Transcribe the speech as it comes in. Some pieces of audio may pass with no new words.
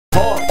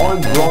Hi,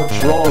 I'm Rog,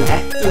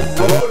 active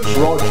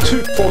Rog,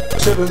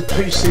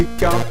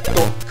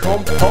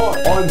 247pcgov.com. Hi,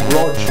 I'm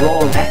Rog,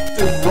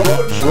 active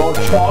Rog,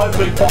 5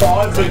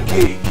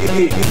 gig,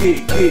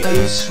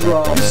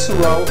 Israel,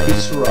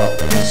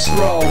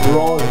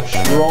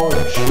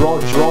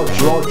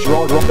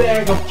 Rog,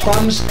 bag of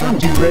plums,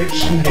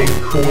 direction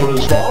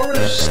headquarters,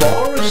 virus,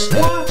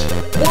 what?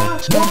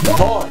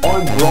 Hi,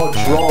 I'm Rog,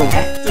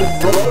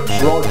 active Rog,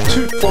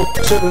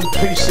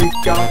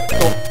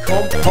 247pcgov.com.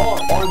 Hi,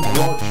 I'm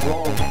Rog.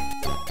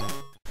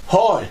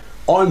 Hi,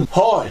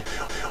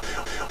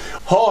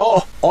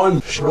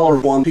 I'm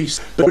One Piece.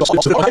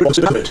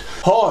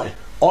 Hi,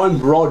 I'm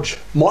Rog.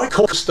 My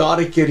call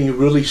started getting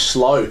really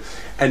slow,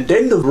 and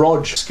then the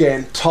Rog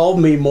scan told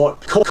me my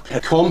call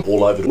had come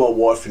all over my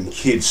wife and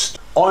kids.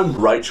 I'm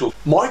Rachel.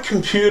 My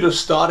computer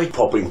started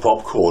popping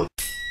popcorn.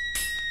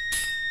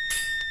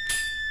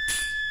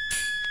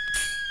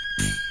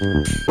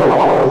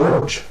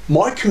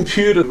 My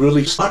computer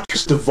really sucked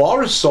because the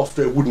virus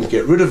software wouldn't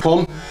get rid of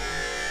them.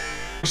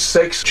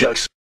 Sex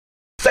jokes.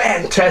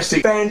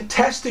 Fantastic.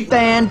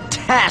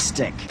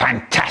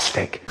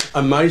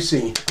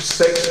 Amazing.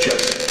 Sex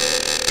jokes.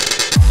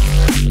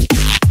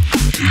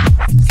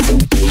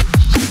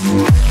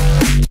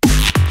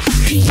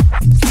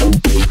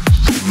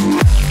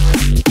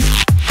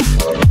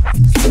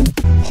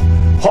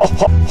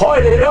 Hi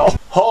there.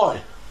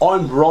 Hi,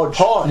 I'm Rog.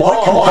 Hi, my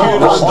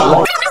computer's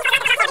Rog.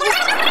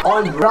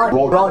 I'm Rog.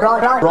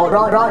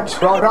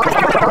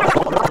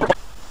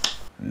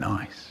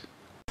 Nice.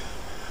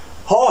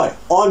 Hi,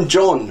 I'm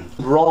John.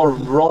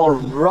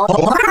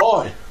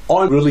 Hi,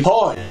 I'm really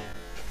high.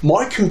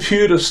 My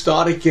computer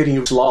started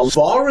getting slow.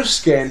 Virus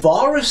scan.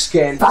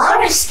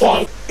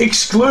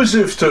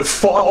 Exclusive to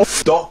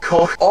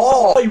file.com.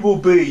 I will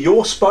be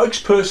your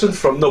spokesperson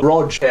from the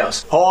Rog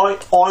House. Hi,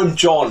 I'm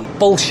John.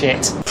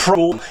 Bullshit.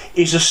 Pro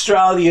is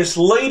Australia's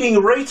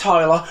leading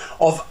retailer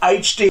of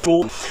HD.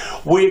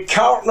 We're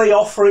currently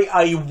offering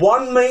a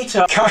 1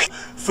 metre cut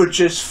for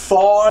just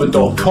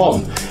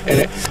 $5.com.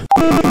 And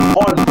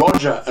I'm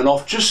Roger, and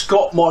I've just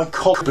got my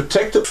cock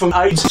protected from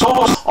AIDS.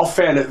 I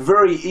found it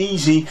very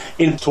easy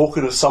in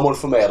talking to someone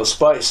from outer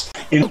space.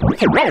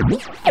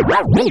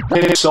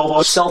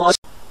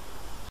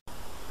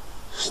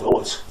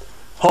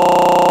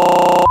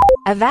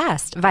 A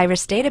vast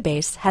virus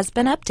database has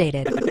been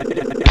updated. And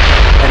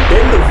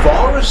then the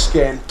virus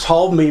scan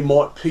told me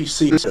my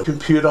PC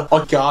computer,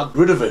 I got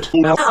rid of it.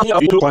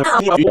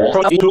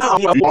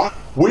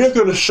 We're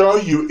going to show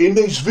you in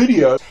this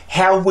video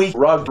how we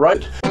rug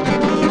rate.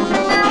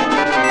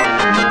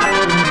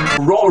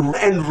 Rod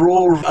and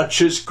Raw are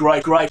just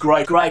great.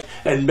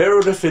 And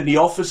Meredith in the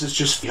office is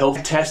just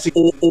fantastic.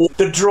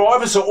 The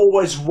drivers are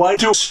always way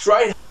too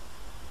straight.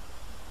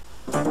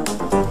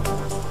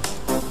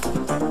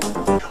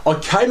 I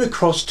came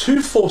across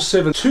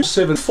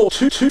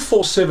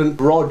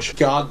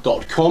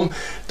 247rogguard.com.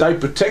 They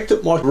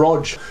protected my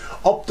Rog,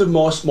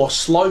 optimised my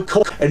slow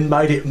call and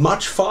made it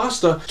much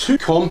faster to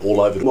com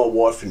all over my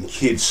wife and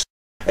kids.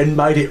 And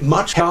made it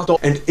much harder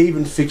and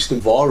even fixed the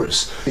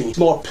virus.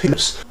 My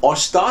penis. I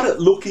started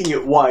looking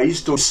at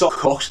ways to stop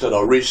cocks that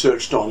I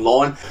researched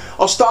online.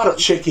 I started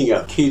checking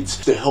out kids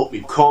to help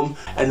me com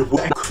and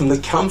work from the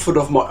comfort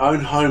of my own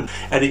home,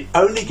 and it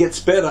only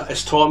gets better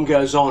as time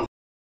goes on.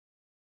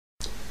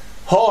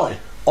 Hi,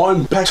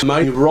 I'm back to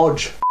my Rog.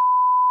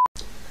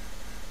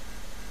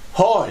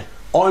 Hi.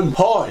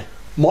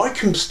 My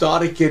computer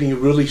started getting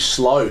really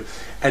slow,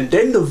 and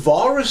then the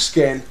virus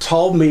scan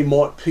told me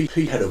my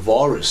PC had a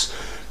virus,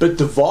 but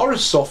the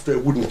virus software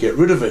wouldn't get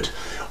rid of it.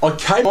 I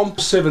came on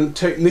 7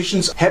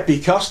 technicians, happy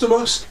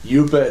customers,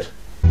 you bet.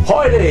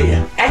 Hi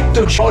there,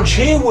 Active Rog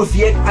here with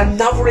yet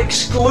another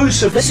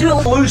exclusive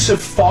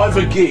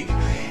 5 gig.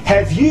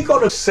 Have you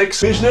got a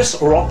sex business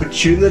or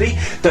opportunity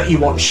that you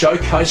want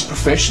showcased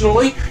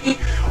professionally?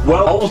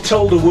 Well, I'll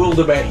tell the world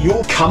about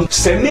your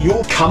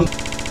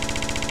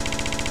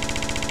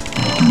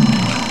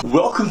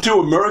Welcome to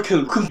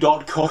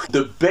American.com,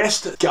 the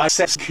best gay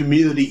sex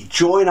community.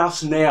 Join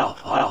us now.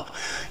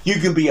 You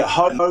can be a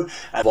homo,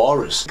 a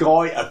virus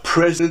guy, a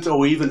president,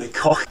 or even a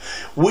cock.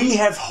 We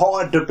have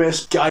hired the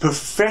best gay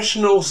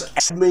professionals,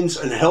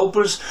 admins, and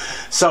helpers.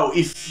 So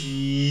if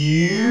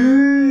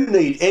you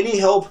need any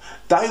help,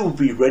 they will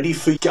be ready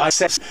for gay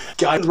sex,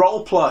 gay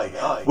role play,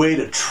 where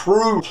the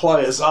true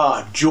players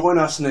are. Join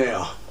us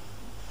now.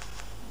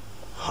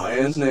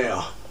 Hands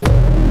now.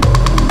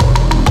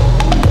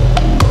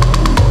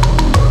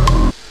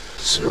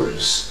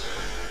 Serious.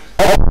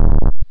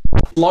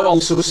 Light on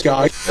to the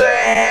sky.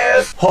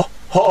 Then.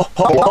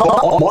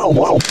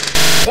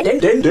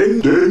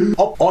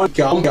 I'm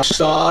going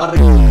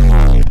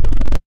starting.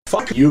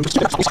 Fuck you.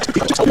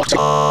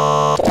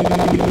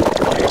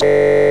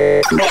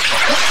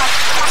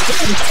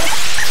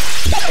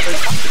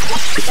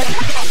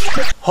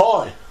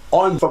 Hi,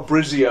 I'm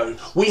Fabrizio.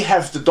 We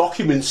have the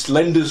documents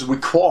lenders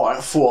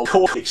require for a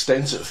court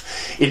extensive.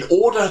 In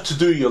order to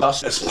do your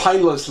task as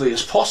painlessly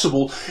as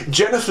possible,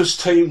 Jennifer's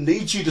team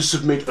needs you to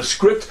submit a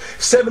script,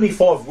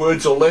 75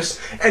 words or less,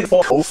 and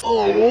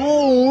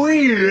oh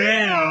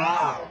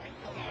yeah!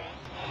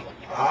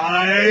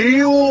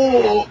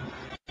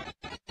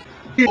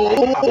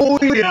 Oh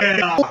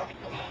yeah.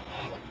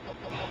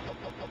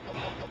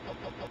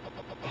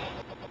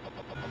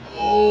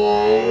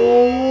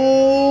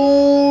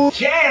 Oh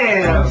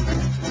yeah.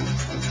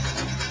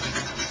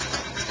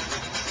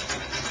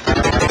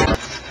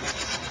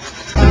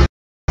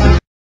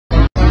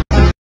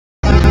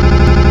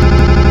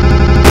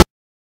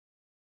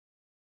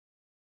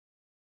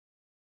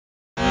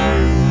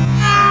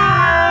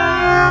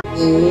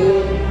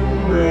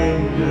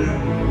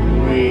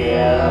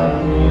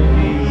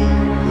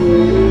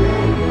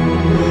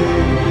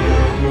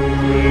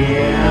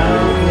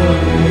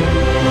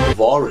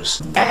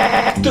 Virus.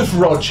 Active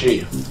Rog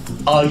here.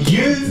 Are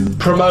you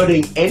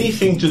promoting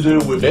anything to do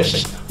with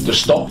the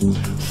stock,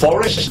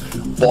 forex,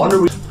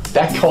 binary,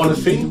 that kind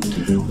of thing?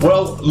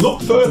 Well,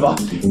 look further.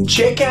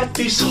 Check out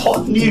this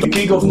hot new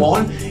gig of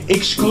mine,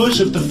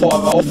 exclusive to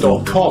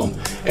 5off.com.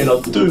 And I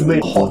do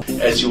mean hot,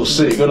 as you'll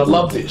see. You're going to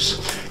love this.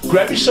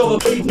 Grab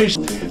yourself a piece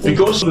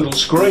because of little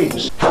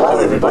screens. Hello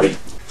everybody.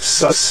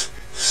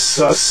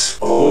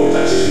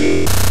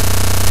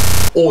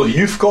 All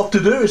you've got to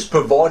do is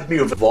provide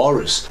me with a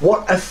virus.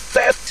 What a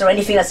So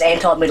anything that's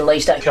anti-Middle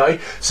Eastern. Okay,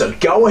 so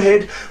go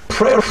ahead,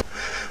 press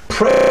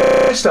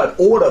that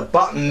order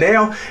button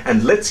now,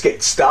 and let's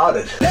get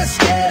started. Let's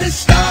get it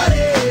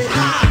started.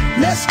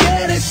 Let's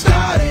get it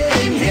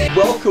started.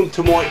 Welcome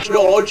to my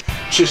lodge.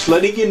 Just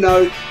letting you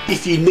know,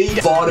 if you need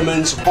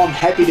vitamins, I'm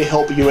happy to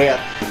help you out.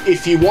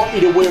 If you want me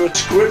to wear a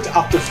script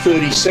up to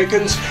 30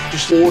 seconds,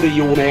 just order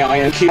your now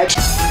and catch.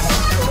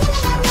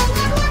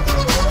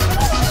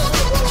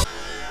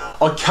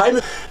 I came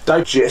with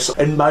digest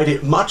and made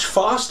it much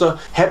faster.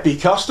 Happy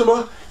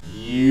customer,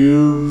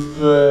 you've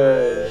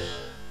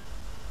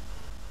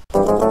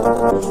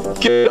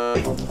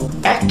G'day.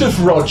 Active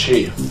Rog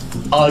here.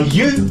 Are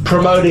you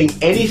promoting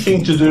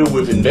anything to do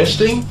with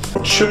investing?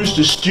 Choose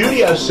the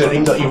studio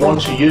setting that you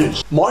want to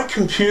use. My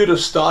computer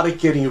started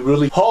getting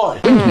really high.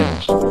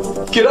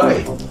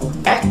 G'day.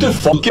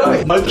 Active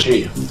Rog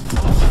here.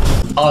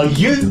 Are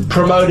you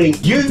promoting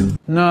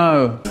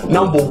No.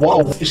 Number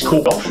 1 is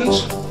called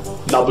options.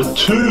 Number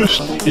 2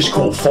 is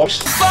called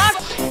forex.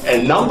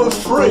 And number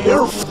 3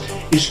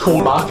 is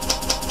called market.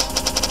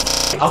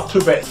 Up to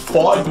about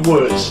 5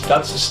 words.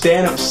 That's a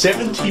stand-up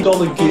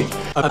 $70 gig.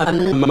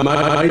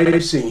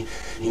 Amazing.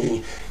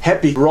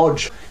 Happy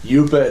Rog,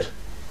 you bet.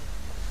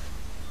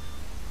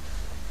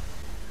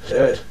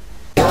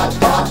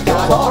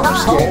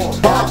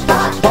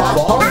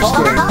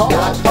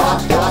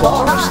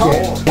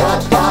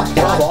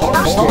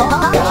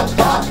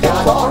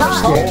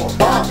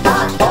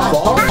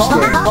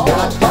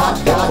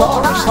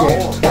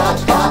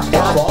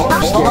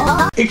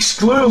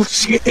 Exclude.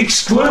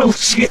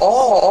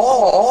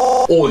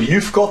 All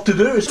you've got to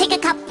do is take a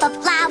cup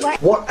of flour.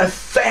 What a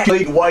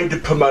fancy way to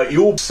promote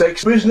your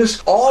sex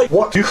business. I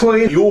want to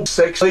clean your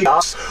sexy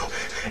ass.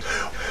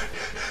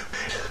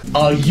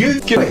 Are you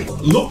kidding?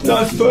 Look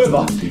no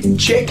further.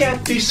 Check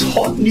out this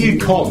hot new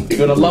comp.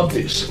 You're gonna love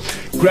this.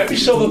 Grab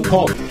yourself a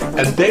comp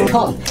and then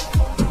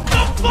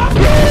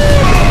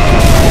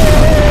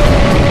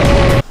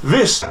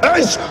this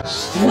is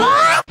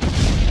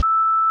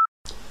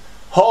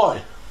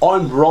Hi,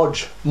 I'm Rog.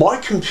 My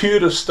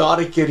computer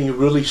started getting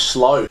really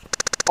slow.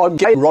 I'm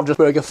Jay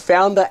Rogersberger,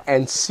 founder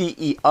and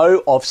CEO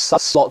of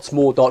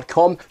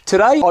slotsmore.com.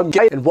 Today I'm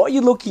Jay, and what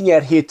you're looking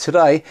at here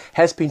today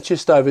has been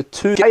just over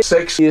 2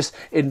 years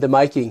in the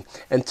making.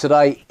 And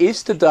today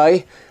is the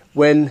day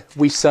when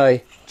we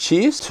say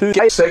cheers to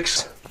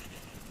sex.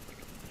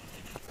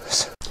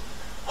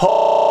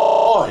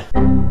 Hi.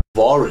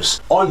 Virus.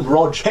 I'm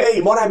Rog.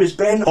 Hey, my name is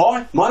Ben.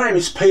 Hi, my name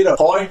is Peter.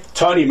 Hi,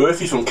 Tony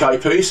Murphy from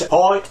KP's.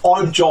 Hi,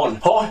 I'm John.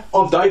 Hi,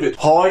 I'm David.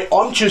 Hi,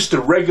 I'm just a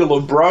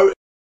regular bro.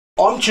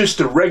 Just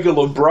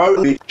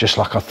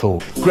like I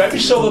thought. Grab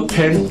yourself a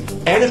pen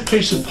and a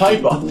piece of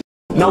paper.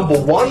 Number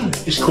 1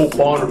 is called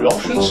binary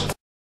options.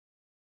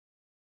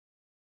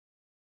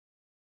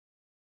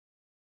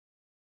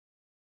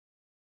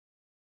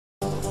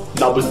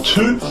 Number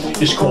 2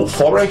 is called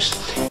forex.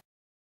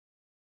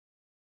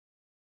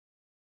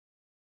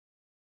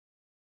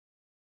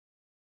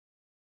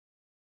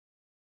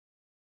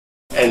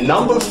 And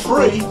number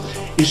 3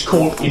 is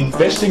called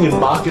investing in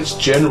markets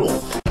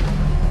general.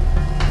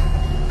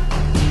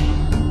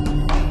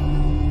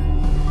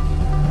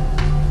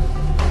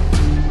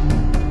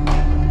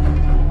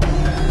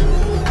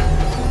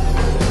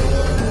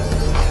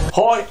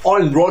 Hi,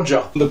 I'm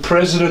Roger, the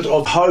president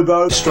of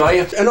Hobo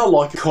Australia, and I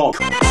like comp.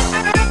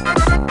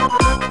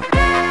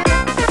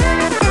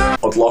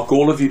 I'd like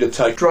all of you to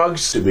take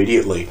drugs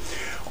immediately.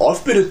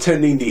 I've been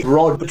attending the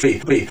Rod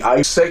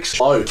Sex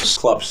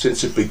Club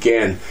since it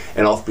began,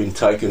 and I've been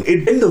taken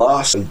in the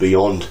last and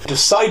beyond. To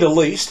say the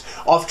least,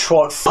 I've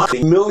tried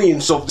fucking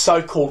millions of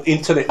so-called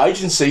internet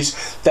agencies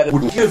that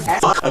wouldn't give a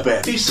fuck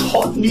about this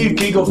hot new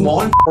gig of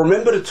mine.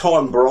 Remember the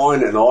time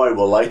Brian and I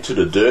were late to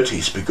the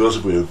dirties because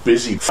we were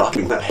busy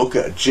fucking that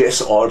hooker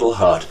Jess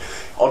Idleheart?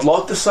 I'd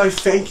like to say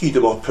thank you to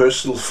my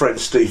personal friend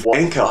Steve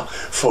Wanker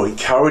for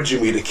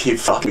encouraging me to keep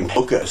fucking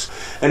hookers.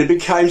 And it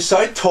became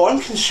so time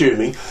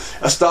consuming,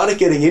 I started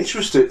getting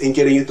interested in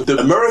getting into the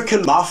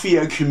American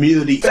Mafia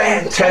community.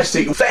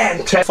 Fantastic. Hi,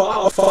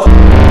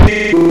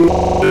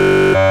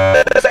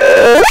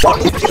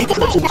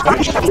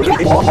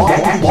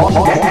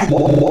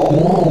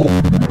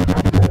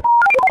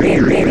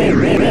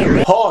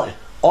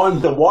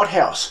 I'm the White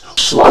House.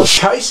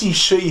 Casey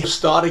She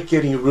started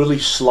getting really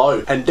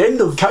slow, and then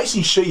the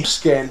Casey She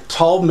scan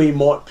told me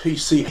my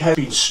PC had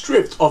been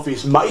stripped of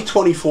his May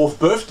 24th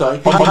birthday.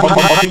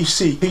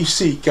 PC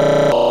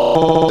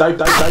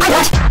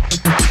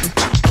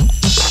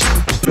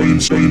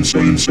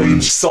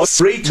so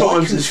 3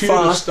 times as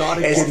fast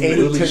as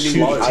any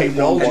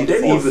technology, and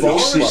then even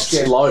this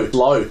slow.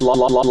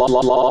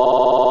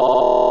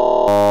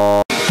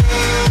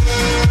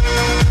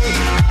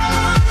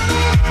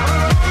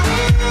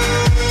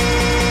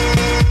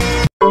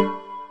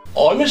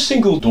 I'm a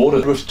single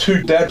daughter with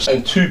 2 dads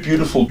and 2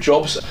 beautiful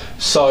jobs,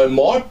 so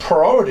my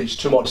priorities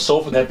to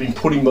myself have been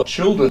putting my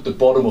children at the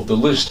bottom of the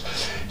list.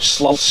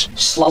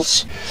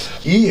 Sluts.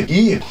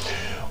 Yeah.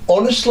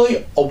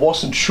 Honestly, I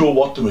wasn't sure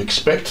what to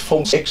expect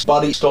from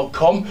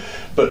xbuddies.com,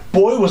 but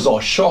boy was I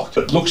shocked.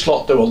 It looks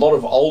like there were a lot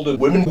of older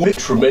women with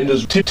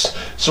tremendous tips,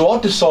 so I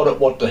decided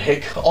what the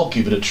heck, I'll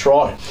give it a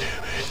try.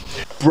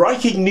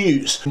 Breaking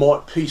news, my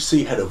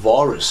PC had a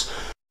virus.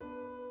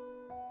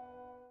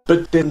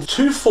 But then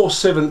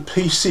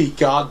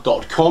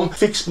 247pcguard.com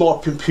fixed my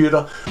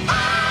computer.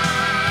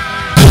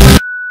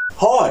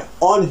 Hi,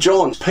 I'm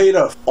John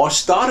Peter. I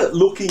started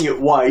looking at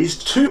ways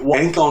to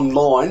wank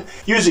online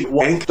using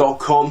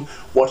wank.com,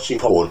 watching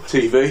porn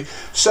TV,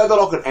 so that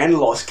I could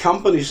analyse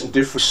companies in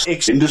different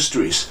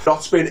industries.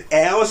 I'd spend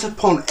hours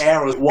upon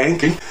hours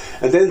wanking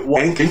and then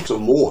wanking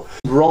some more.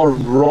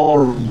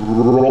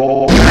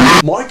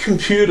 My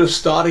computer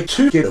started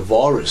to get a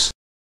virus.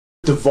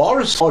 The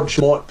virus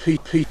might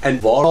PP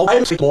and viral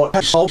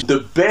might solve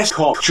the best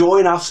cop.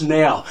 Join us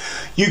now.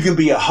 You can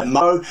be a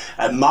homo,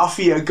 a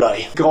mafia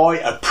guy,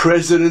 a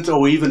president,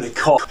 or even a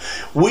cop.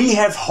 We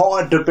have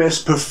hired the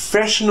best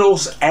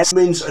professionals,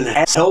 admins, and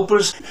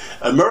helpers.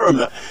 I've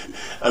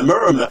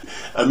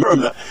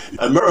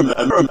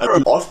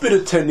been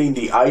attending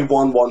the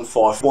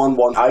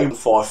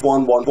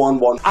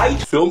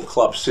A115118 film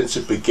club since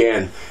it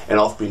began, and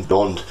I've been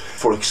donned.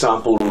 For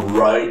example,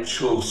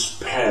 Rachel's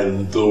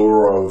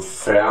Pandora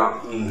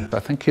Fountain. I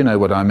think you know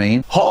what I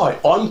mean. Hi,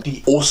 I'm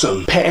the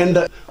awesome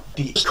Panda.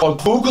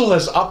 Google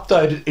has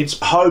updated its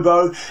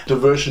Hobo to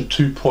version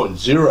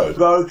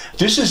 2.0.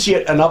 This is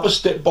yet another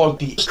step by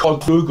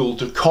Google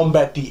to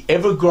combat the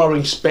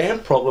ever-growing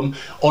spam problem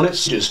on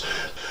its edges.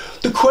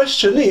 The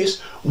question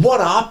is,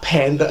 what are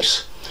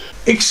pandas?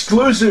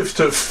 Exclusive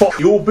to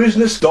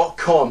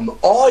fuckyourbusiness.com,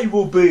 I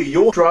will be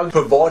your drug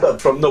provider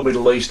from the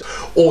Middle East.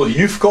 All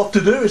you've got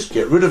to do is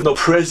get rid of the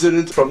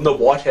president from the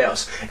White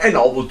House, and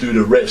I will do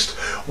the rest.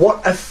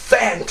 What a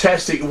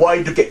fantastic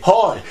way to get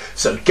high.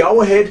 So go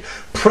ahead,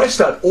 press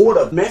that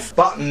order meth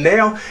button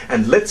now,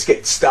 and let's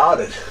get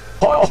started.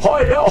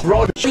 Hi now,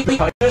 Rog.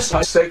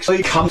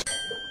 Sexy cunt.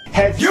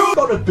 Have you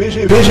got a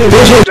busy you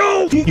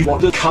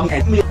want to come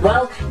at me?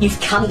 Well, you've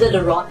come to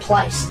the right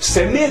place.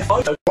 Send me a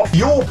photo of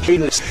your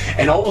penis,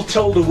 and I will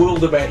tell the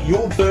world about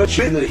your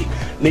virginity.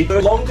 Need a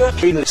longer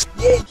penis?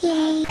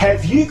 Yeah.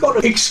 Have you got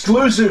an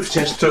exclusive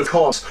test to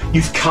cons?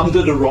 You've come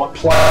to the right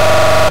place.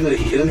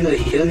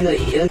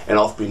 And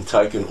I've been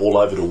taken all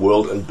over the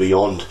world and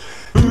beyond.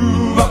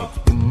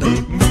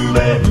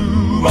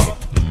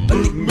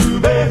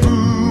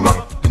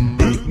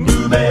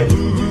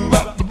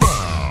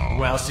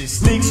 Well, she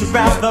sneaks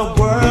around the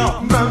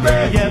world,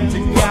 Maria to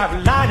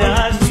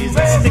Carolina. She's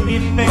a sticky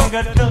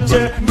finger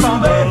culture,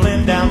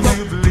 bumbling down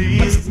to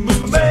Belize.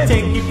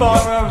 Take you for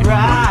a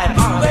ride,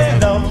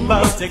 no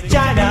music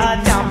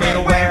China. Tell me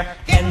where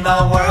in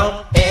the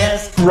world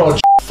is Rog.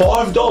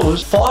 $5.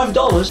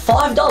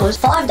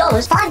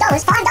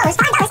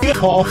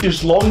 Half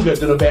is longer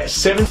than about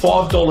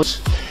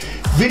 $5.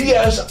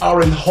 Videos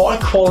are in high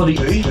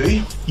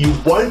quality. You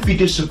won't be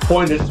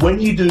disappointed when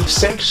you do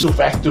sex with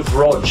Active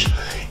Rog.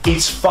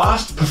 It's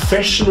fast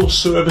professional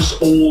service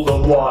all the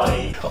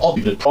way. I'll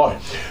give it a try.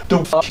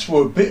 The parts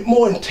were a bit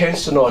more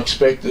intense than I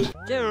expected.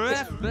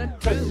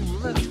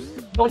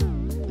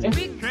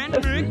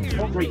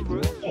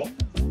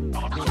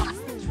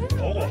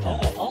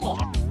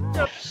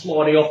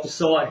 Sliding off the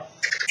side.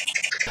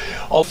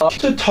 I've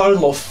done a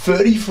total of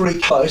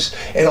 33 close,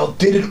 and I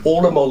did it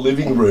all in my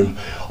living room.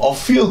 I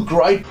feel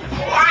great.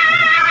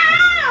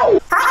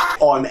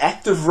 I'm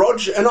Active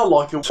Rog, and I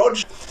like it,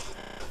 Rog.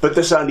 But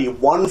there's only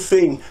one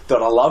thing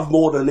that I love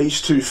more than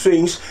these two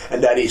things,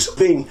 and that is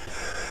thing.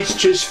 It's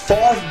just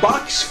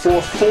 $5 for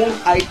a full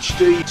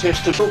HD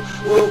testicle.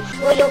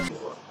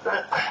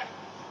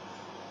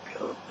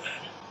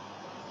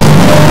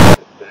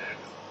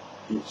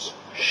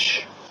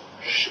 Shh.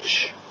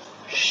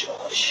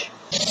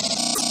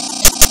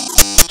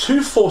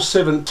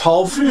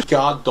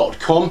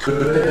 247tollfoodguard.com.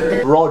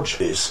 Rog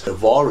is a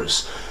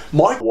virus.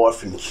 My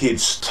wife and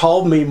kids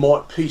told me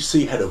my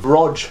PC had a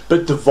Rog,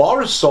 but the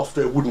virus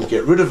software wouldn't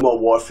get rid of my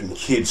wife and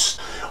kids.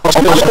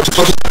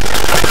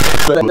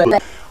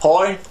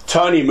 Hi,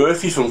 Tony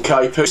Murphy from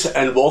KP,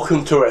 and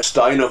welcome to our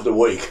stain of the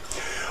week.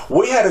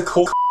 We had a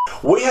call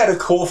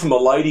from a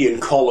lady in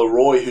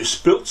Collaroy who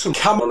spilt some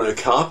cum on her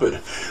carpet,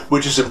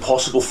 which is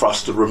impossible for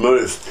us to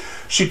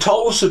remove. She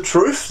told us the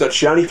truth, that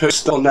she only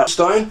pissed on that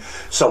stain,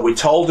 so we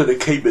told her to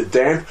keep it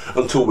damp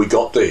until we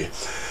got there.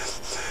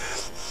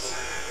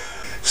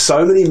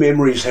 So many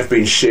memories have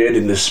been shared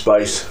in this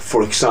space.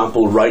 For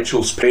example,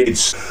 Rachel's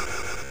peds.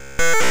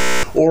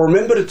 Or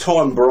remember the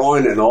time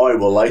Brian and I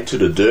were late to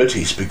the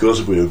dirties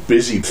because we were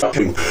busy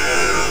fucking.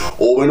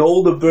 Or when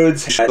all the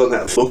birds had on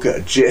that look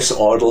at Jess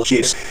Idle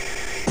Jess.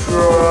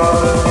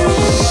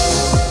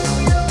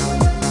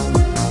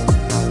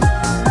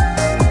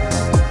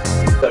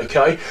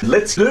 Okay,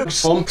 let's do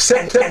some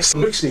syntax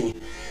mixing.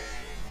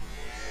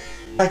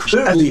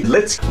 Actually,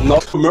 let's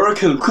not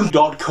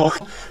American.com.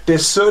 Their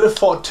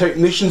certified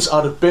technicians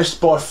are the best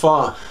by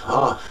far.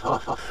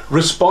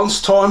 Response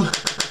time,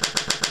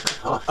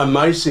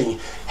 amazing.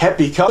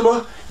 Happy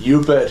customer,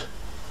 you bet.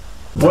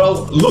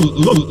 Well,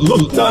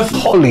 look, no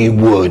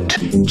Hollywood.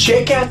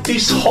 Check out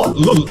this hot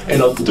look,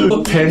 and I'll do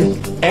a pen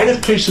and a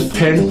piece of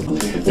pen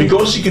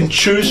because you can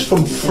choose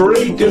from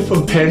 3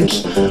 different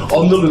pens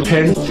on the little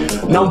pen.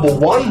 Number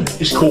 1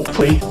 is called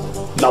Pre,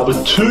 number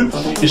 2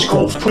 is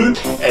called Fruit,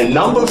 and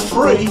number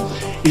 3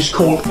 is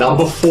called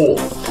number 4.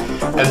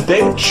 And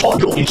then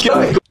chocolate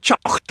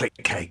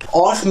cake.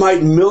 I've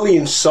made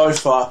millions so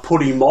far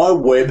putting my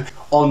web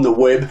on the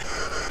web.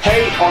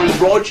 Hey, I'm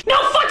Rog.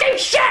 No fucking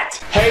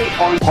shit! Hey,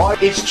 I'm Hi.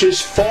 It's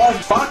just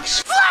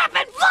 $5.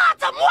 Flappin'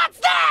 Flotsam, what's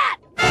that?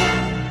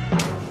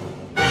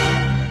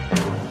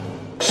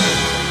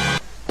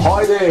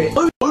 Hi there.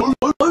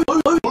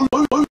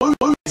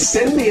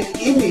 Send me an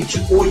image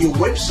or your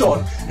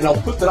website and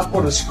I'll put that up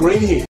on the screen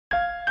here.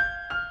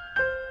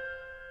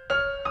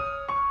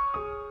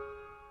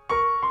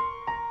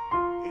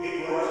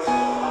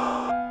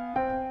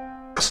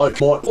 So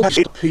my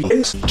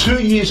 2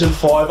 years in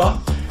fibre,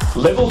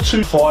 level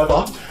 2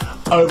 fibre,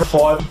 over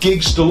 5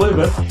 gigs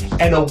delivered,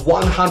 and a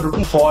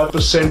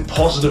 105%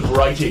 positive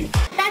rating.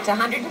 That's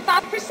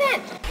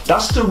 105%.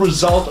 That's the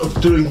result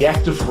of doing the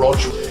active Rog.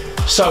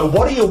 So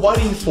what are you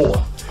waiting for?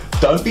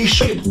 Don't be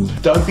shit.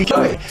 Don't be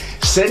gay.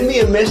 Send me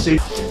a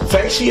message.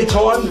 Thanks for your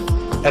time,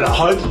 and I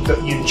hope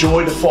that you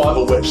enjoy the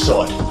Fiverr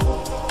website.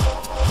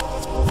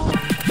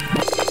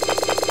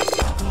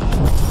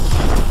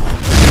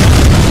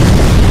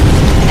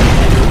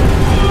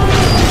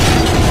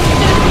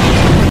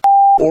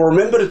 Or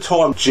remember the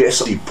time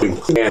Jesse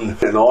and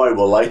I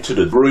were late to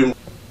the room.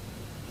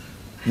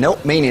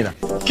 Nope, me neither.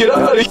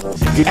 G'day,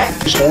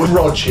 boy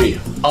Rog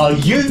here. Are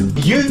you?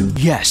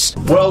 Yes.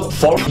 Well,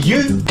 for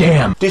you,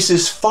 damn. This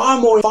is far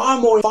more.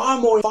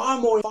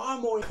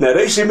 Now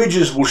these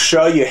images will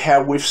show you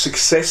how we've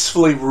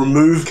successfully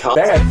removed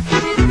bad.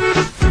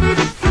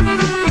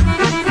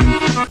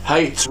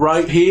 Hey, it's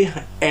Ray here,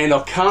 and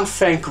I can't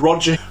thank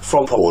Roger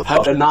from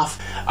Port enough.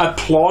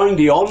 Applying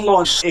the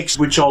online sex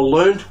which I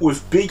learned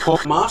with Big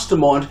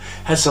Mastermind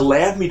has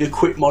allowed me to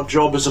quit my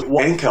job as a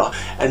wanker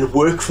and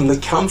work from the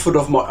comfort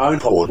of my own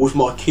pod with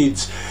my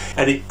kids,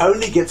 and it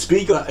only gets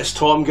bigger as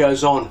time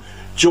goes on.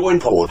 Join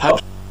Pod.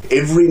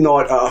 Every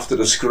night after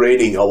the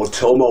screening, I will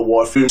tell my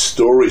wife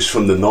stories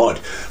from the night,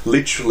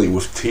 literally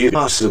with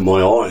tears in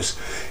my eyes.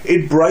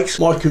 It breaks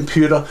my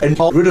computer and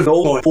get rid of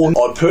all my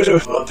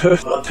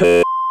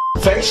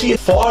Thanks for your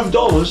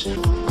 $5,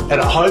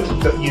 and I hope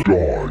that you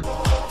die.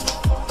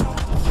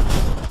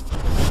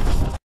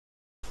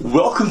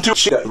 Welcome to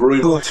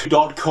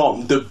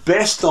chatroom.com, the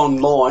best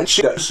online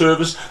chat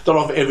service that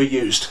I've ever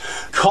used.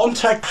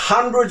 Contact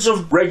hundreds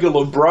of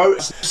regular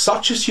bros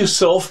such as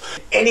yourself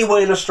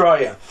anywhere in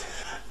Australia.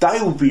 They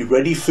will be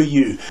ready for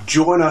you.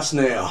 Join us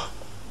now.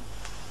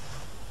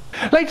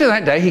 Later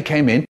that day he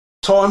came in.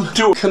 Time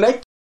to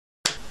connect.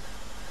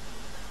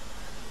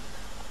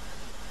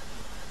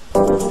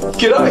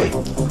 G'day,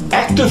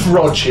 Active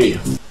Rog here.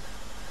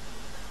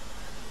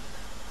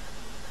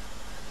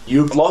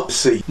 You'd like to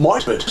see my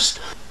best?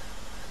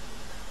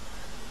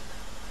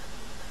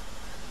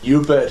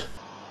 You bet.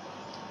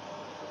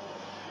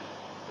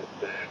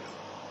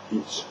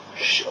 It's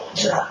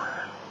shot.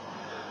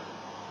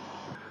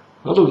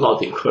 I look like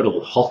the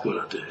Incredible Hulk when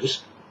I do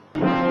this.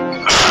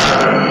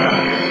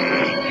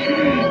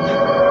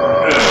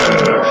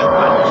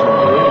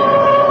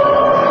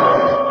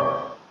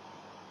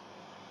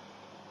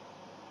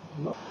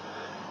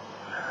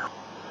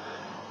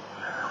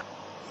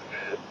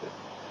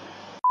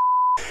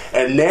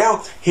 And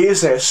now,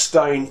 here's our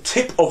stain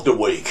tip of the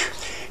week.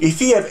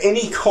 If you have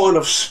any kind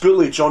of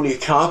spillage on your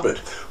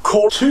carpet,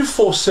 call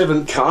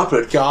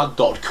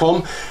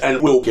 247carpetguard.com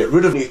and we'll get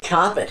rid of your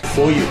carpet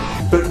for you.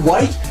 But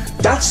wait,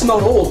 that's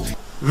not all.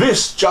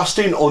 This just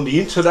in on the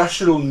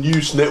International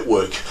News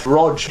Network.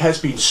 Rog has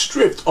been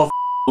stripped of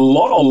a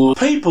lot of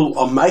people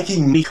are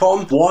making me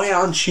com. Why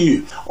aren't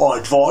you? I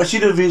advise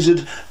you to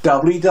visit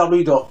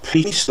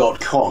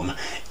www.peace.com.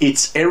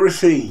 It's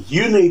everything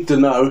you need to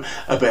know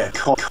about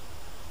com.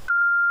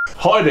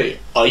 Hi there,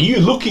 are you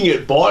looking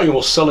at buying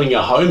or selling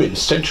a home in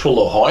Central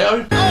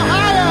Ohio?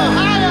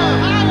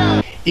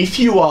 If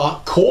you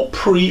are caught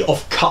pre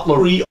of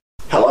cutlery,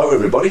 hello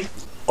everybody.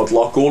 I'd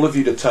like all of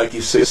you to take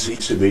your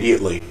seats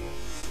immediately.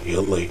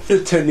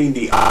 Attending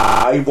the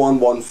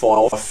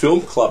A115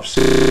 Film Club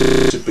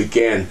since it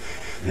began,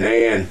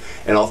 and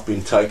I've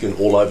been taken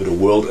all over the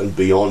world and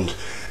beyond.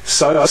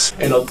 So,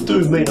 and I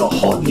do mean a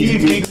hot new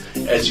gig,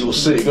 as you'll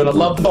see. You're gonna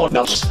love the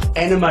nuts,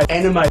 anime. I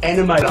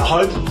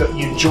hope that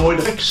you enjoyed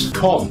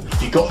XCOM.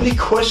 If you got any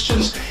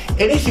questions,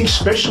 anything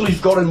special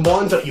you've got in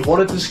mind that you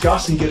want to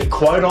discuss and get a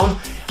quote on,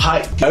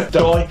 hey, go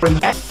die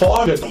at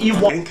 5 you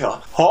wanker.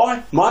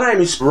 Hi, my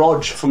name is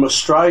Rog from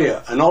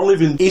Australia and I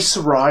live in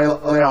Israel.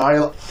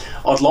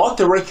 I'd like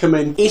to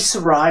recommend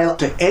Israel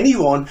to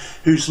anyone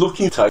who's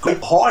looking to take a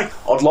hike.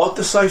 I'd like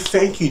to say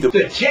thank you to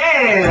the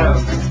Jam.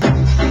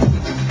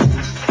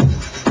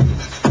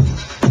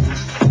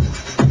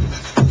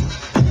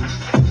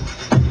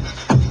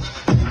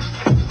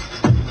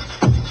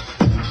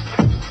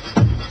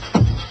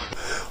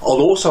 I'd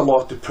also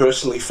like to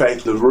personally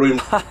thank the room.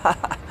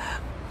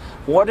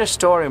 What a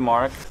story,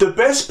 Mark. The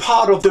best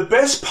part of the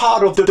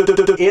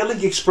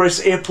Airlink Express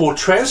airport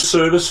transfer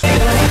service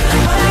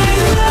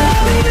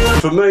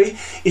for me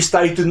is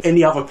they didn't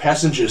any other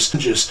passengers.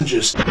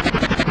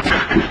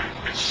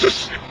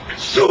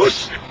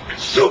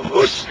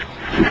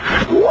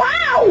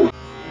 Wow!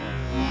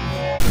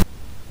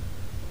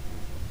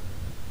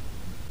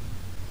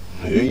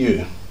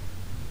 Yeah.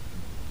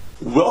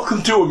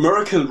 Welcome to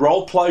American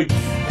Roleplay.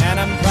 And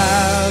I'm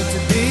proud to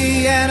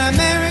be an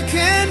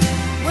American,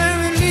 where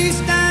at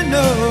least I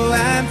know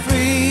I'm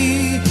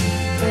free.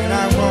 And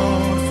I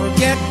won't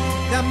forget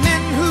the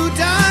men who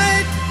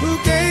died, who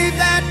gave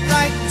that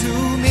right to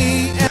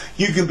me.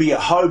 You can be a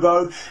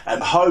hobo,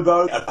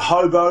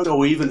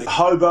 or even a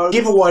hobo.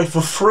 Give away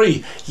for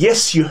free.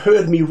 Yes, you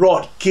heard me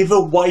right. Give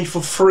away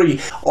for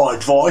free. I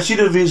advise you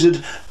to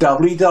visit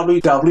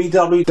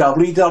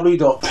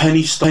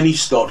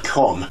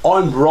www.pennies.com.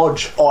 I'm Rog.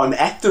 I'm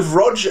Active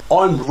Rog.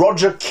 I'm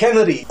Roger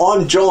Kennedy.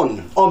 I'm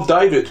John. I'm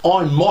David.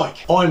 I'm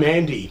Mike. I'm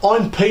Andy.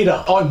 I'm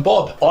Peter. I'm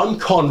Bob. I'm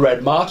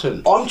Conrad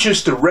Martin. I'm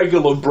just a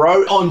regular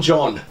bro. I'm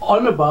John.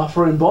 I'm a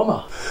bathroom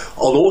bomber. I'd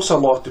also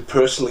like to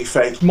personally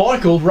thank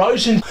Michael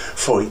Rosen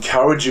for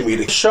encouraging me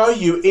to show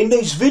you in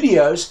these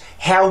videos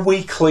how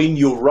we clean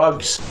your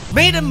rugs.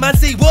 Made him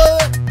say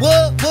what?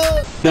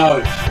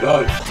 No.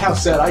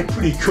 How's that, eh?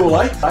 Pretty cool,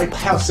 eh?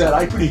 How's that,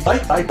 eh? Pretty,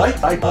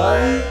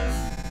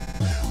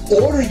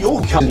 Order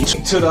your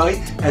company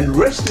today, and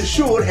rest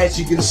assured, as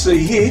you can see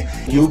here,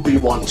 you'll be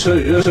one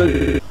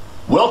too.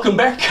 Welcome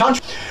back,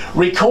 country.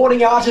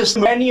 Recording artist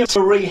Mania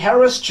Marie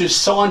Harris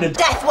just signed a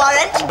Death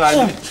warrant.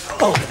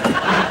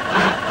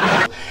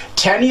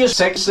 Tanya's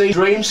sexy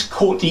dreams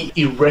caught the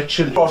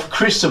erection of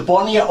Chris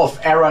Sabonia of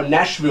Arrow,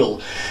 Nashville.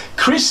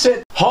 Chris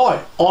said, "Hi,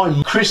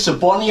 I'm Chris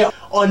Sabonia.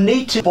 I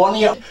need to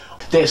Bonia."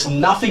 There's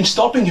nothing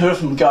stopping her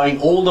from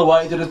going all the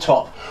way to the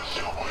top.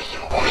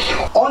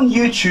 On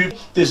YouTube,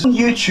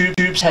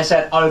 YouTube has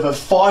had over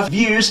 5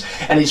 views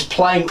and is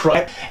playing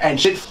crap and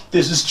shit.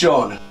 This is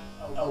John.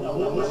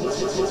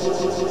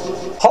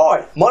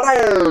 Hi, my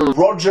name is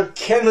Roger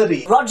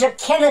Kennedy. Roger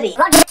Kennedy.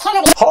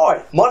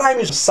 Hi, my name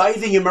is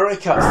Saving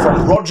America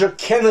from Roger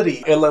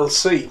Kennedy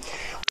LLC.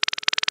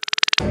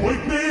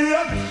 Wake me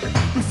up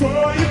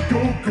before you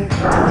go.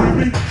 Leave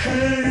me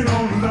hanging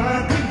on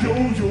like a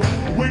yo-yo.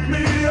 Wake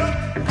me up.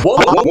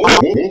 What?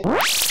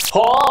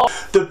 Oh,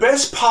 the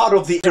best part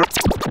of the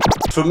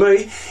for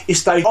me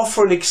is they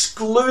offer an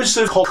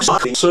exclusive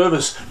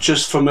service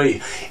just for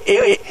me.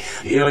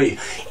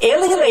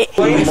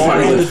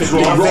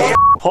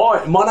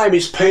 Hi, my name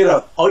is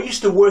Peter. I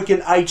used to work in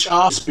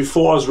HR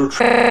before I was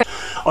retrenched.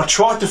 I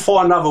tried to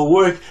find other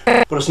work,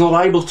 but I was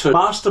not able to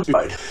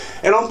masturbate.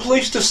 And I'm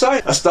pleased to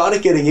say I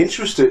started getting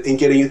interested in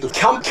getting into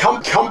come.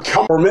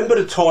 Remember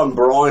the time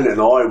Brian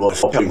and I were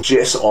fucking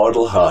Jess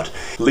Idleheart,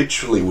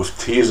 literally with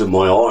tears in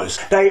my eyes.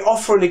 They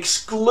offer an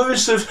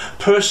exclusive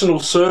personal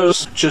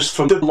service just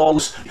for the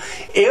logs.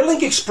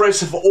 Airlink Express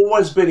have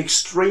always been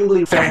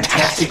extremely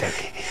fantastic.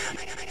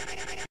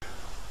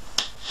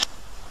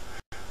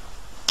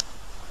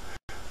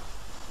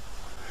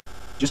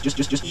 Just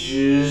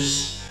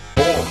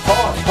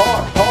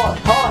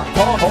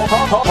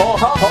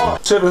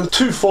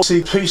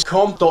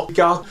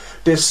 724cp.com.gov.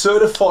 Their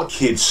certified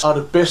kids are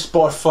the best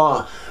by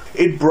far.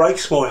 It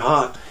breaks my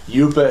heart,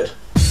 you bet.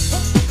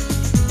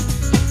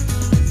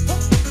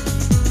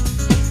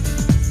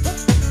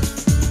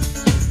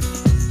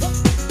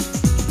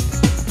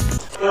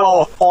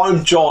 Oh,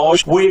 I'm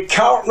Josh. We're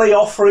currently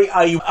offering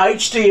a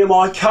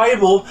HDMI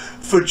cable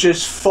for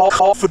just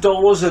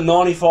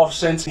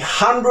 $5.95,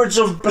 hundreds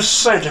of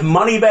 %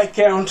 money back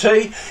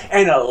guarantee,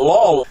 and a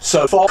lol.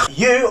 So fuck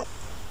you,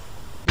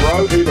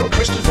 bro. Either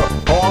Christopher.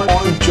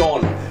 I'm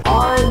John.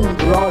 I'm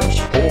Rog.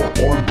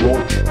 I'm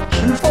Rog.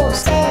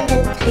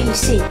 247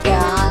 PC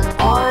card.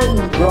 I'm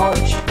Rog.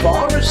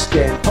 Virus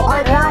scan.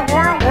 I'm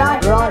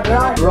Rog.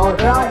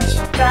 Drugs.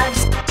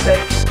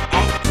 Sex.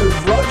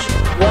 Active Rog.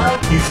 Well,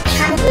 you've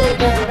come to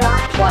the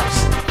right place.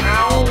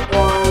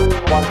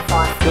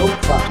 A115 Film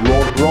Club.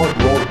 Rog.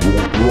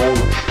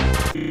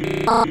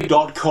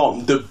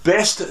 KP.com, the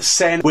best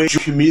sandwich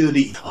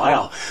community.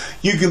 Wow.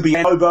 You can be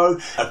a hobo,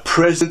 a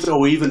president,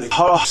 or even a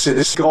host in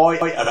the sky.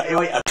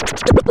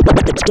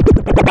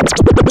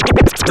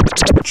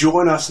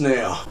 Join us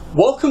now.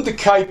 Welcome to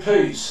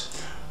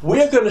KP's.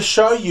 We're going to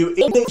show you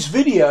in these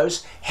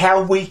videos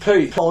how we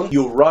pee on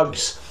your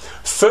rugs.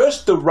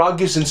 First, the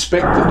rug is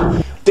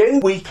inspected.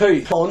 Then we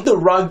pee on the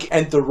rug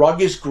and the rug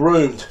is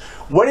groomed.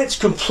 When it's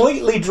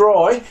completely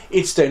dry,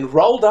 it's then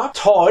rolled up,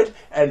 tied,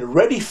 and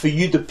ready for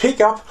you to pick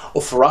up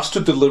or for us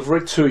to deliver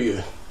it to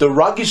you. The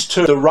rug is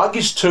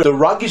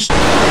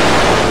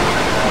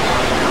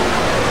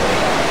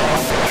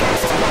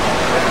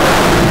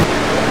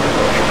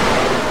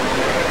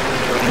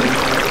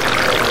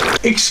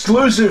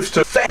exclusive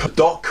to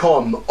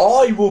KP.com.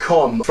 I will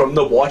come from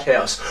the White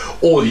House.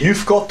 All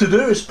you've got to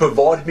do is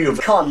provide me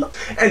with con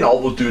and I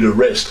will do the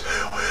rest.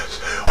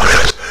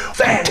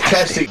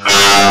 Fantastic.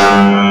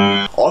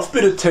 I've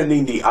been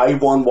attending the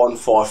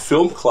A115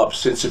 Film Club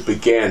since it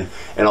began,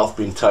 and I've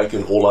been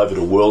taken all over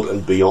the world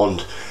and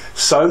beyond.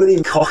 So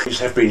many copies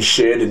have been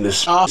shared in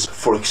this.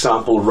 For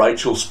example,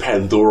 Rachel's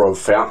Pandora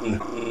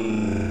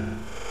Fountain.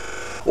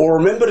 Or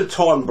remember the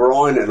time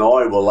Brian and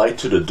I were late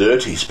to the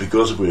dirties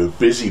because we were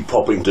busy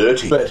popping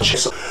dirty. But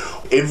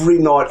every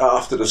night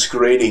after the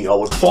screening, I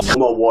would follow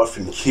my wife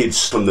and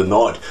kids from the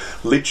night,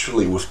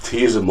 literally with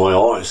tears in my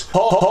eyes.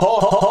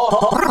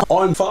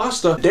 I'm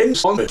faster than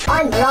Sonic.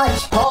 I'm Rog.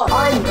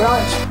 I'm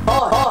Rog.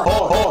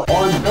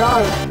 I'm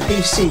Rog.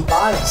 PC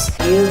virus.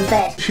 You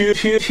bet.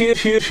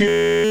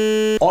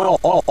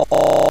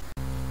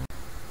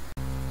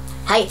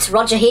 Hey, it's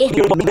Roger here.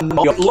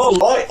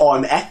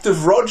 I'm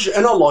active, Rog,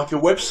 and I like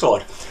your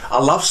website. I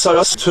love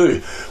socials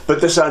too, but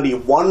there's only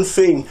one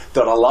thing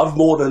that I love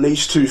more than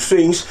these two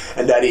things,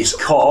 and that is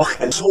cock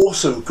and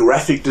awesome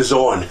graphic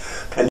design.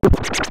 And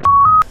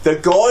the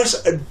guys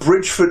at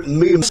Bridgeford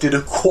Memes did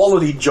a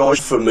quality job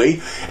for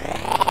me.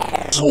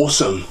 It's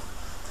awesome.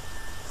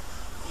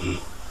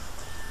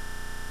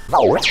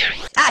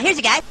 Ah, here's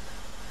a guy.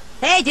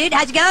 Hey, dude,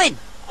 how's it going?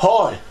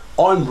 Hi,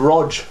 I'm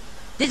Rog.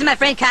 This is my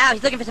friend Kyle.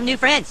 He's looking for some new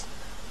friends.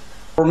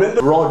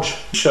 Remember, Rog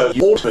showed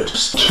you ultimate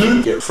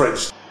to get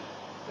friends.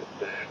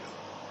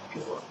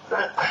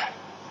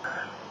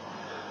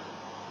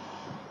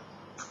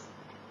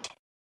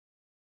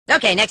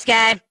 Okay, next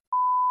guy.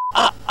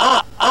 I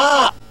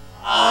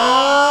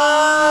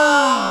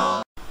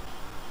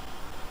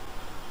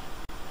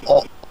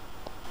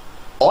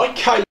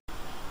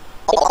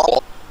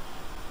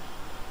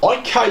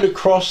came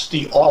across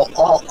the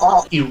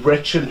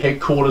Erection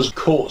Headquarters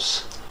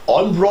course.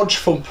 I'm Rog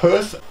from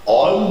Perth.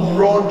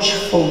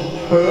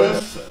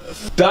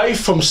 Dave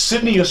from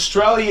Sydney,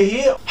 Australia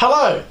here.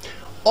 Hello,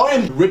 I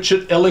am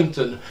Richard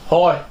Ellington.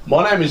 Hi,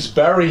 my name is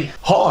Barry.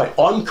 Hi,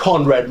 I'm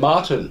Conrad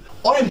Martin.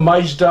 I'm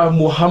Majda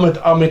Muhammad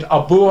Ahmed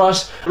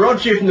Abuas.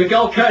 Roger from the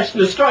Gold Coast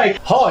in Australia.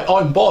 Hi,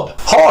 I'm Bob.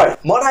 Hi,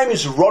 my name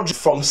is Roger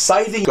from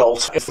Saving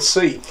Goals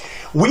FC.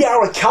 We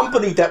are a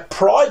company that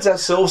prides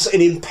ourselves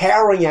in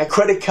empowering our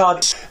credit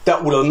cards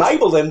that will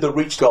enable them to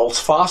reach goals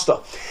faster.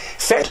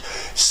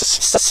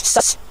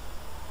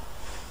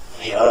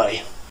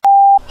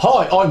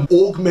 Hi, I'm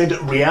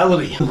Augmented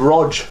Reality,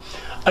 Rog.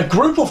 A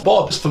group of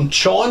Bobs from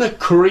China,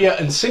 Korea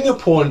and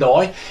Singapore and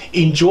I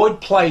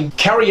enjoyed playing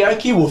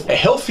karaoke with a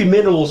Healthy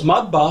Minerals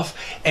mud bath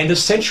and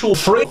essential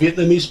free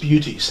Vietnamese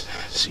beauties.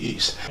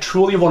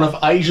 Truly one of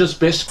Asia's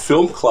best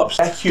film clubs.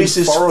 This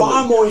is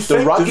far more effective.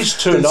 The rug is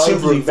turned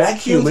over and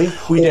vacuuming.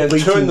 We then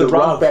turn the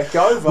rug back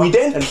over. We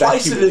then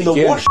place it in the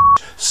wash.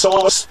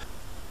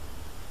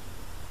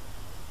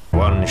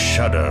 One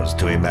shudders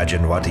to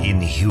imagine what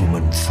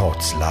inhuman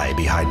thoughts lie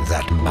behind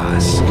that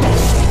mask.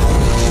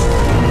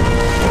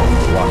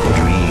 One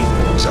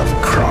dreams of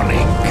chronic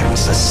and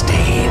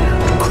sustained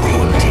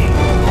cruelty.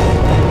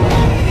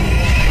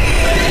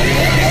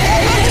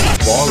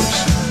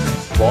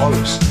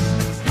 Violence.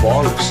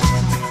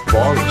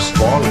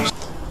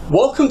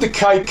 Welcome to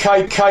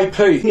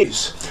KP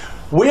News.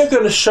 We're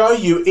going to show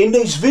you in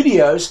these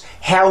videos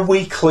how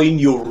we clean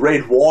your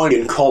red wine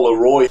in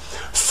Collaroy.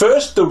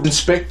 First, the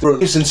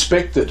inspector is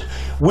inspected.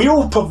 We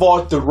will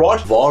provide the right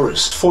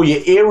virus for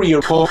your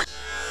area.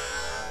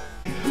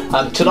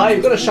 Today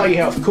I'm going to show you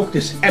how I've cooked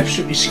this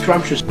absolutely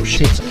scrumptious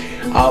shit.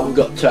 We've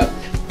got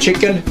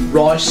chicken,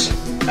 rice,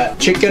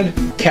 chicken,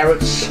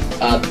 carrots,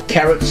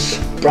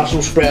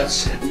 Brussels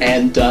sprouts,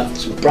 and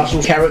some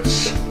Brussels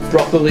carrots,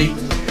 broccoli,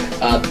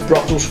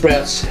 Brussels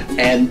sprouts,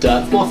 and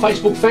my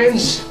Facebook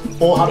fans,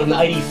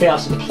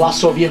 480,000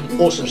 plus of you,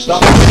 awesome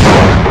stuff.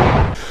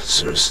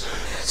 Serious.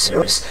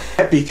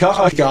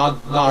 Because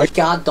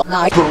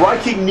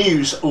breaking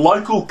news,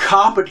 local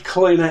carpet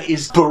cleaner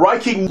is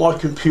breaking my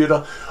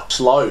computer.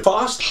 Slow.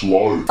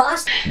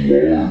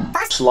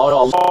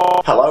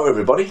 Hello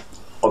everybody.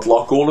 I'd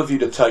like all of you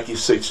to take your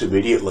seats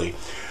immediately.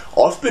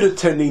 I've been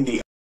attending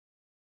the...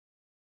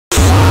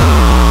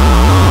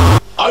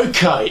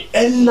 Okay,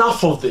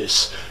 enough of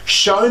this.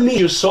 Show me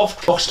your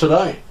soft cocks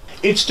today.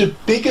 It's the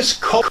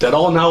biggest cock that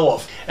I know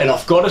of, and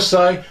I've got to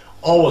say,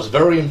 I was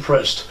very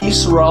impressed.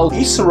 Israel,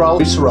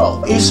 Israel,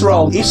 Israel,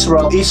 Israel,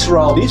 Israel,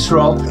 Israel,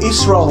 Israel,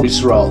 Israel,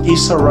 Israel,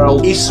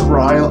 Israel,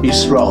 Israel,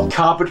 Israel.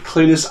 Carpet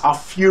cleaners are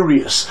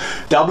furious.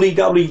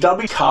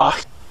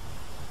 www.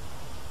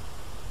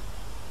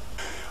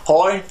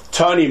 Hi,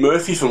 Tony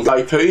Murphy from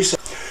KP's.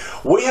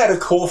 We had a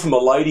call from a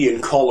lady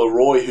in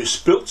Collaroy who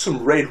spilt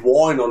some red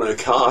wine on her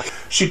car.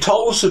 She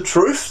told us the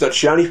truth, that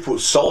she only put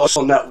salt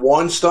on that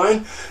wine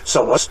stone.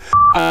 So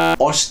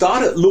I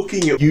started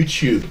looking at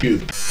YouTube.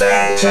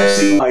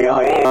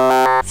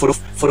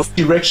 For the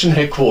direction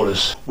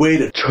headquarters, where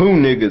the two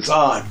niggas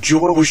are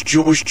George.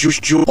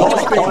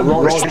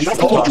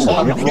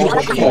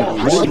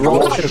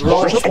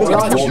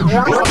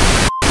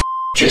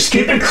 Just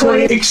keep it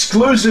clean.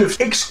 Exclusive,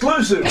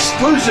 exclusive,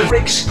 exclusive,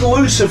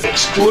 exclusive,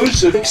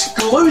 exclusive,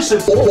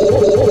 exclusive.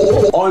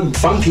 I'm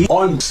funky,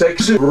 I'm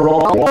sexy.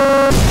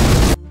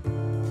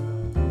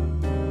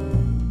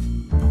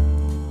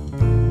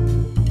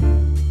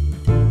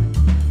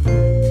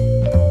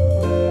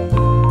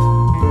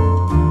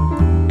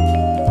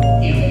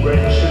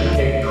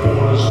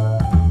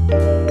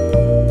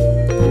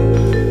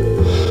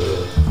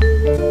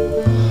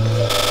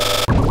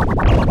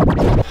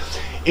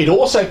 It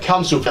also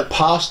comes with a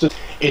pasta.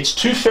 It's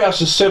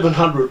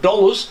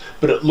 $2,700,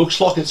 but it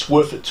looks like it's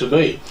worth it to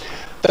me.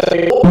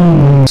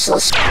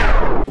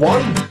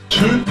 1,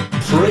 2,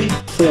 3,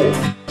 4.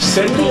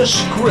 Send me a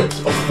script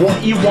of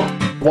what you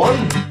want.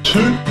 1,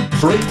 2,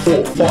 3,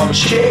 4, 5.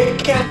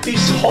 Check out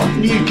this hot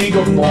new gig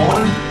of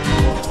mine.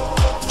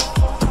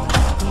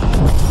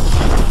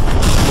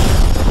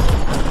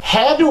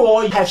 How do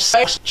I have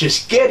sex?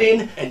 Just get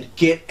in and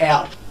get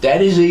out.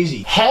 That is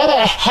easy.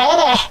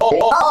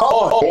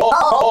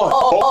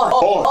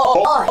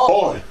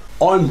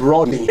 I'm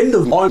Rodney.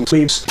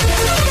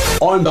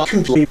 I'm a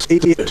complete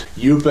idiot.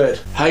 You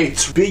bet. Hey,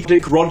 it's Big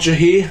Dick Roger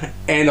here,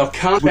 and I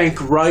can't thank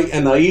Ray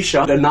and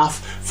Aisha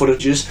enough for the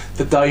gist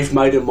that they've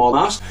made in my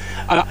mask.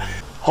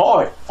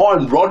 Hi,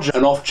 I'm Roger,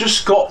 and I've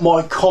just got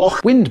my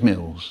cock.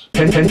 Windmills.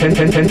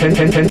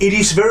 It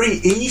is very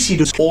easy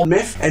to pour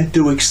meth and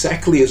do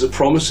exactly as it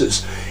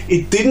promises.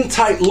 It didn't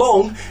take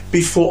long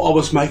before I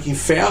was making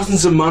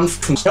thousands a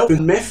month from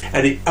selling meth,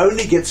 and it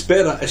only gets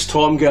better as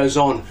time goes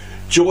on.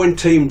 Join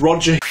Team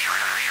Roger.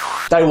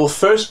 They will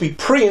first be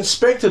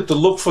pre-inspected to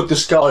look for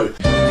disco.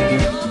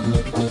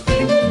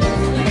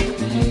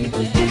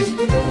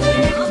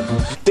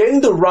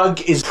 Then the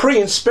rug is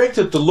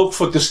pre-inspected to look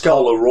for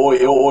discolory,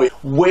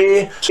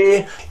 where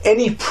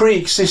any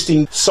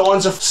pre-existing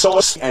signs of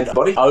size and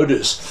body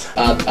odours.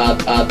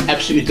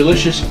 Absolutely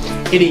delicious.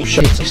 Eating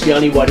shit is the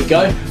only way to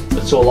go.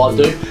 That's all I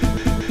do.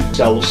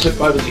 So we'll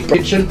slip over to the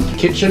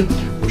kitchen.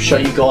 We'll show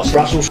you guys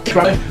Brussels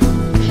sprouts.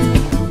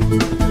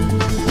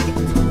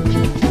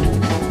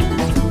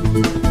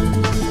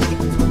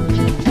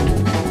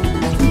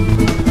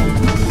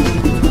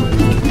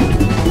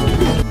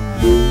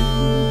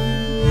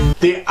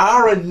 There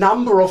are a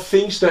number of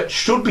things that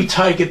should be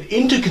taken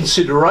into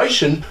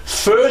consideration.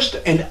 First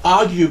and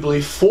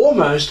arguably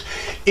foremost,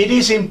 it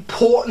is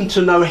important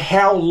to know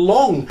how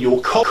long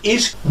your cock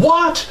is.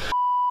 What?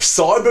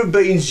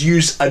 Cyberbeans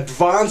use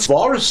advanced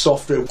virus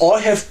software. I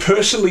have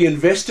personally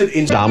invested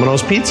in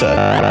Domino's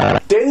Pizza.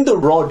 Then the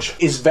Rog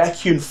is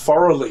vacuumed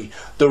thoroughly.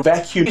 The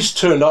vacuum is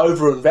turned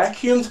over and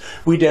vacuumed.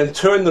 We then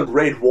turn the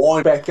red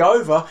wine back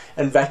over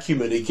and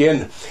vacuum it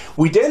again.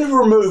 We then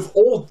remove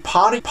all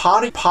party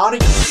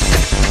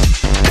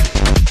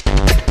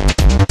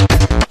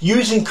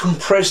using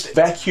compressed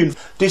vacuum.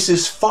 This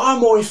is far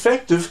more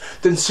effective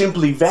than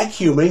simply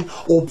vacuuming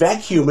or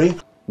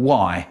vacuuming.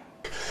 Why?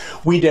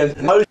 We then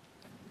know.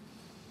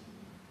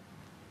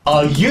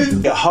 Are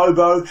you a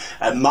hobo,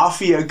 a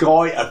mafia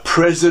guy, a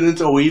president,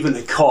 or even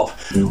a cop?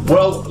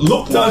 Well,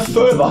 look no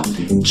further.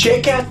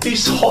 Check out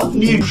this hot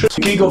new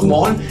gig of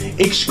mine,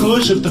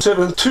 exclusive to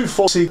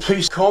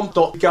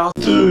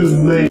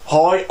 724cpcom.gov.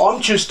 Hi,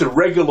 I'm just a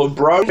regular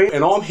bro,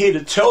 and I'm here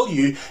to tell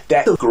you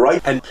that the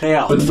great and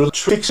power of the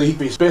Trixie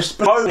is best.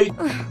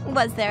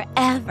 Was there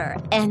ever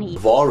any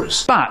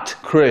virus? But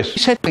Chris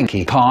said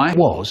Pinkie Pie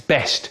was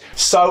best.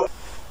 So.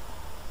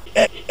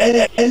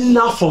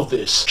 Enough of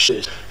this.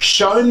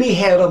 Show me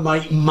how to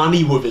make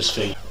money with this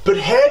thing. But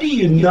how do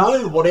you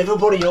know what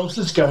everybody else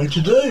is going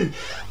to do?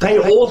 They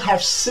all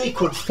have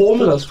secret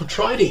formulas for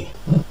trading.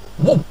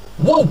 Whoa.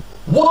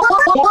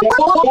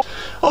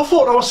 I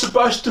thought I was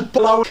supposed to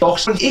blow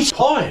stocks and it's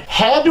high.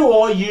 How do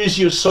I use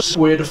your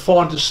software to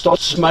find the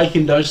stocks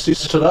making those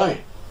things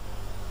today?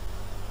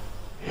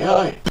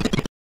 How?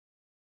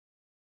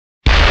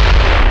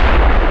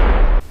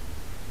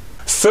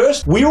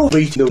 First, we'll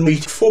beat the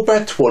meat for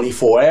about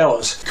 24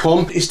 hours.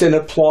 Comp is then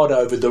applied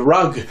over the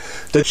rug.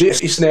 The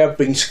jet is now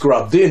being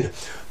scrubbed in.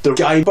 The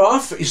game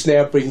buff is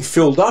now being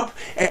filled up,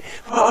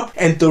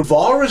 and the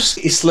virus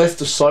is left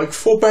to soak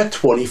for about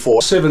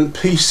 24/7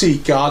 PC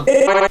guard.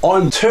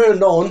 I'm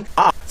turned on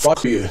up for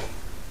you.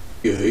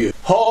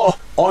 Oh,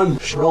 I'm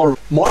sure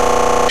my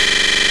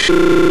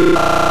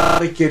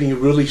getting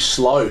really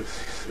slow.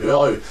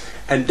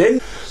 And then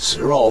We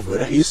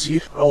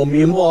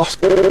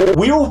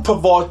will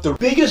provide the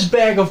biggest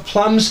bag of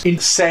plums in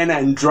San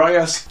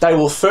Andreas. They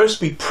will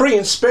first be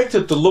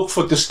pre-inspected to look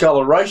for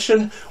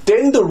discoloration.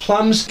 Then the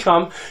plums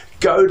come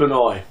golden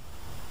eye.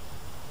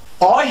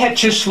 I had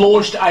just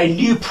launched a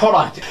new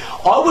product.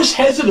 I was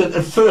hesitant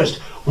at first.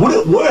 Would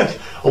it work?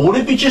 Or would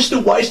it be just a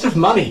waste of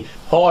money?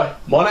 Hi,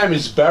 my name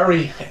is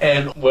Barry,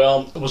 and,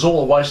 well, it was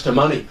all a waste of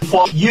money.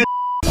 Fuck you.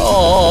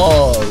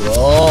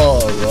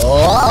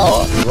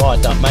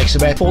 Right, that makes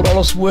about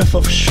 $4 worth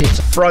of shit.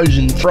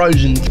 Frozen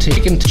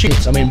chicken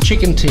tits,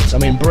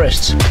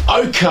 breasts.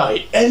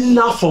 Okay,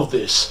 enough of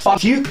this.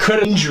 Fuck you,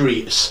 credit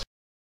injuries.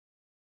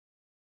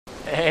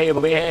 Hey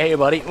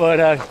buddy,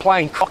 we're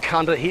playing cock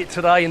hunter here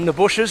today in the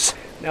bushes.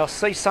 Now I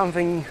see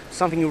something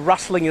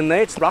rustling in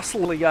there. It's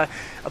rustling a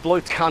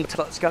blue cunt.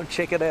 Let's go and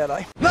check it out,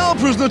 eh? Now,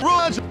 prisoner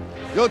Rog,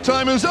 your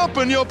time is up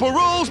and your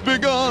parole's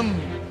begun.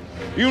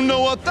 You know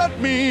what that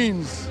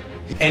means.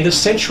 And a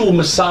sensual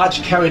massage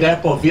carried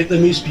out by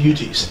Vietnamese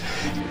beauties.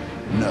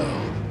 No.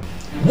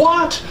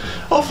 What?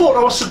 I thought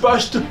I was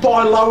supposed to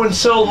buy low and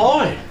sell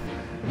high.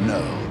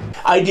 No.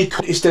 A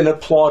decoy is then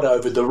applied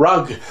over the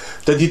rug.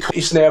 The decoy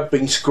is now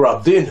being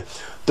scrubbed in.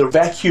 The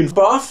vacuum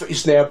buff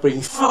is now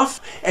being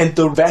puffed, and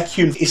the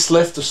vacuum is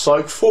left to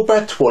soak for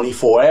about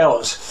 24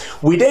 hours.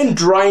 We then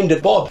drain the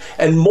bob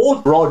and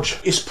more Rog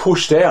is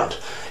pushed out.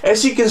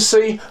 As you can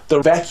see, the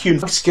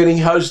vacuum is getting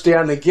hosed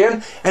down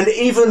again, and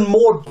even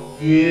more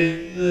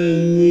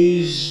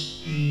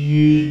Vietnamese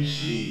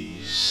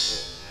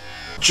beauties.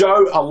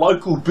 Joe, a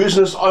local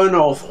business owner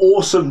of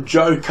Awesome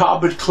Joe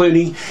Carpet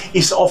Cleaning,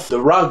 is off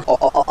the rug.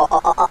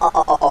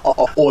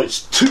 Or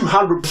it's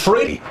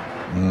 230.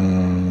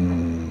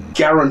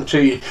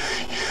 Guaranteed.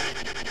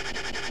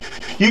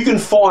 You can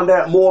find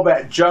out more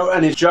about Joe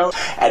and his Joe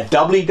at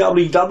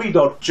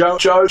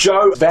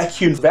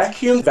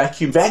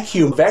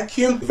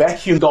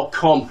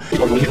www.joe-vacuum.com.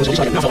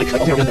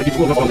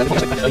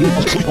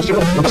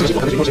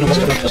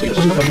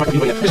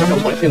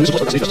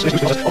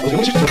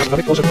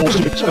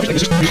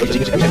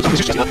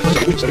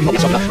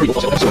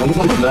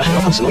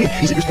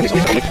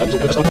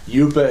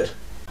 You bet.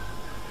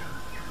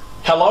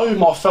 Hello,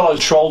 my fellow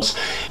trolls.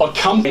 I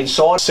come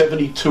inside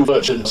 72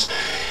 virgins.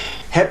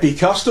 Happy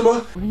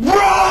customer?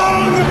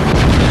 Wrong!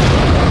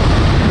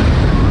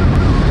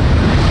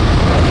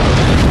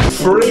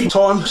 3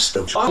 times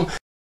the charm.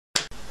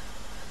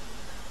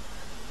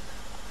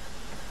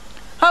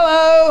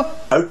 Hello!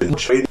 Open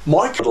trade,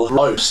 Michael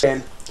Rose.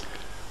 And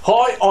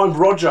hi, I'm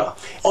Roger.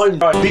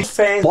 I'm a big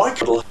fan,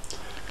 Michael.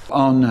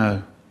 Oh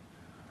no.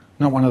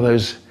 Not one of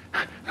those,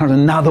 not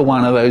another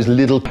one of those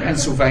little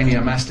Pennsylvania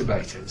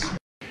masturbators.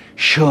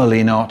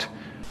 Surely not.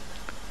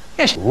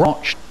 Yes,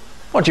 Rog.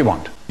 What do you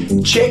want?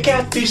 Check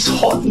out this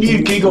hot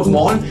new gig of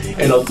mine,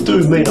 and I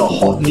do mean a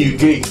hot new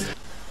gig.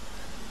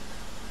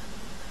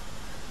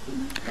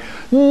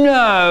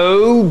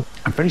 No!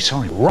 I'm very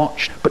sorry, Rog,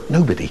 but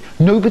nobody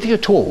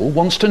at all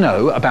wants to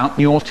know about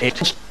your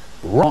tits,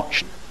 Rog.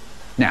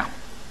 Now,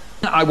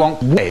 I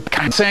want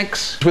webcam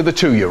sex with a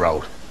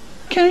 2-year-old.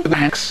 Okay,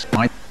 that's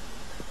my...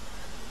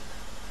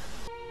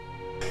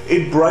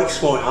 It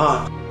breaks my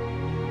heart.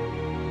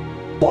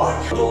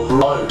 Michael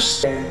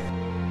Rose.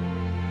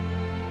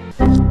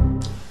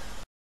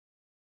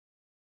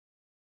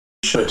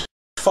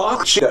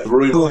 Fuck shit,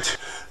 rude.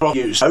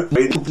 Use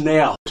open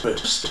now.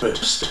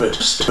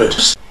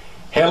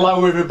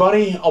 Hello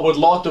everybody, I would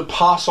like to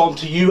pass on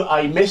to you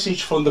a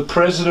message from the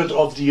President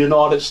of the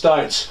United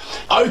States.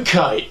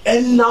 Okay,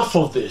 enough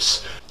of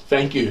this.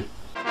 Thank you.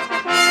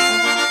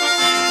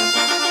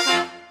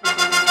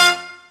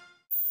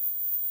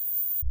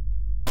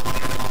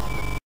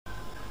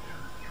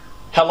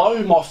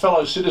 Hello my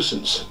fellow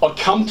citizens, I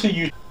come to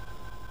you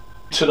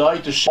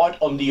today to shine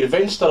on the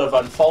events that have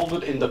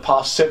unfolded in the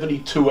past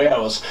 72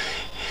 hours.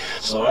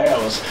 Our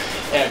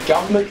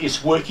government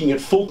is working at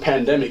full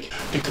pandemic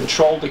to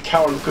control the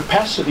current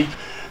capacity.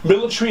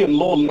 Military and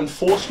law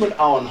enforcement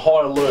are on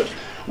high alert.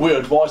 We're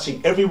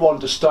advising everyone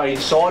to stay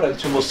inside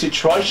until the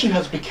situation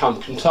has become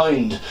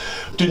contained.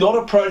 Do not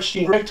approach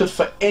the infected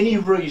for any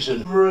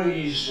reason.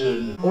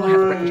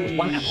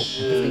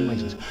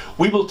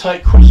 We will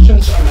take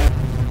questions and...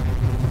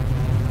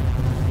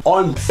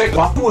 I'm fed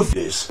up with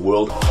this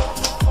world.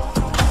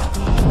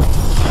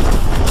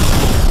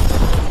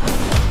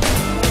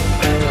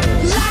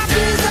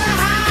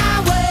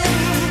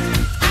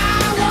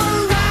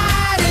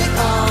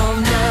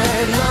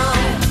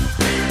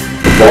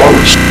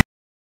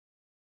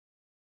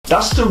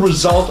 That's the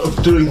result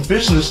of doing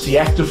business the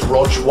active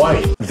Rog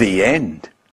way. The end.